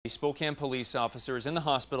Spokane police officer is in the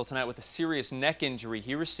hospital tonight with a serious neck injury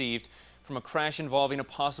he received from a crash involving a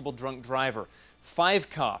possible drunk driver. 5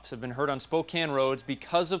 cops have been hurt on Spokane roads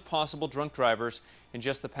because of possible drunk drivers in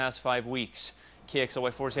just the past 5 weeks.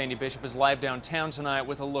 KXLY4's Andy Bishop is live downtown tonight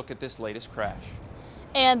with a look at this latest crash.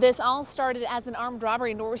 And this all started as an armed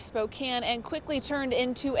robbery in North Spokane and quickly turned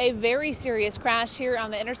into a very serious crash here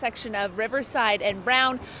on the intersection of Riverside and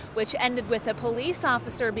Brown, which ended with a police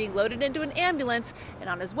officer being loaded into an ambulance and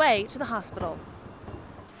on his way to the hospital.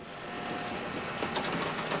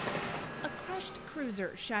 A crushed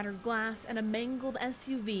cruiser, shattered glass, and a mangled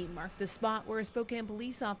SUV marked the spot where a Spokane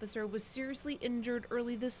police officer was seriously injured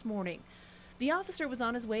early this morning. The officer was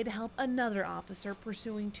on his way to help another officer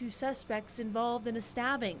pursuing 2 suspects involved in a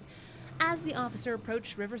stabbing. As the officer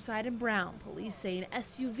approached Riverside and Brown, police say an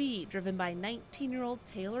SUV driven by 19-year-old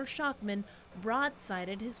Taylor Shockman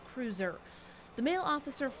broadsided his cruiser. The male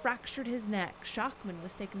officer fractured his neck. Shockman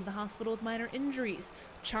was taken to the hospital with minor injuries,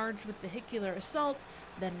 charged with vehicular assault,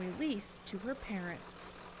 then released to her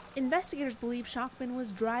parents. Investigators believe Shockman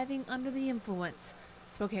was driving under the influence.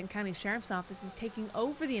 Spokane County Sheriff's Office is taking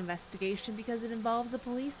over the investigation because it involves a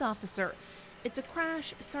police officer. It's a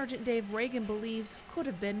crash Sergeant Dave Reagan believes could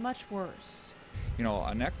have been much worse. You know,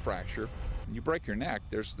 a neck fracture, you break your neck,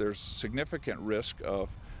 there's significant risk of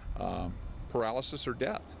paralysis or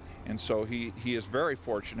death. And so he is very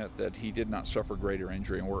fortunate that he did not suffer greater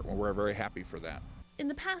injury, and we're very happy for that. In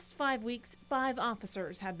the past 5 weeks, 5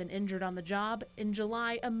 officers have been injured on the job. In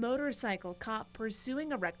July, a motorcycle cop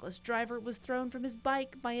pursuing a reckless driver was thrown from his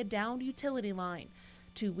bike by a downed utility line.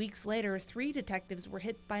 2 weeks later, 3 detectives were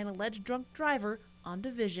hit by an alleged drunk driver on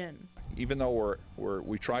Division. Even though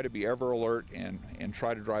we try to be ever alert and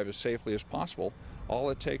try to drive as safely as possible, all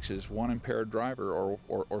it takes is one impaired driver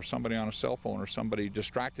or somebody on a cell phone or somebody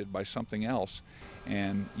distracted by something else,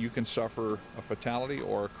 and you can suffer a fatality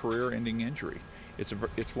or a career-ending injury.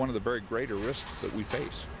 It's one of the very greater risks that we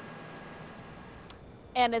face.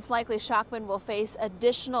 And it's likely Shockman will face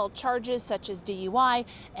additional charges such as DUI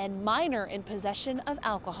and minor in possession of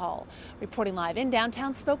alcohol. Reporting live in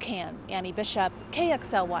downtown Spokane, Annie Bishop,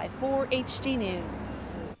 KXLY4 HD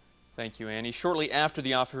News. Thank you, Annie. Shortly after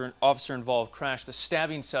the officer-involved crash, the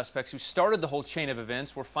stabbing suspects who started the whole chain of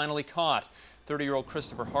events were finally caught. 30-year-old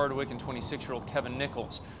Christopher Hardwick and 26-year-old Kevin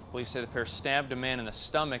Nichols. Police say the pair stabbed a man in the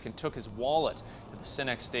stomach and took his wallet at the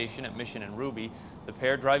Cinex station at Mission and Ruby. The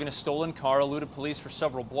pair, driving a stolen car, eluded police for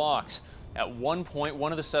several blocks. At one point,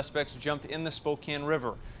 one of the suspects jumped in the Spokane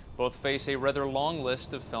River. Both face a rather long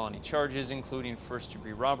list of felony charges, including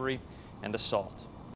first-degree robbery and assault.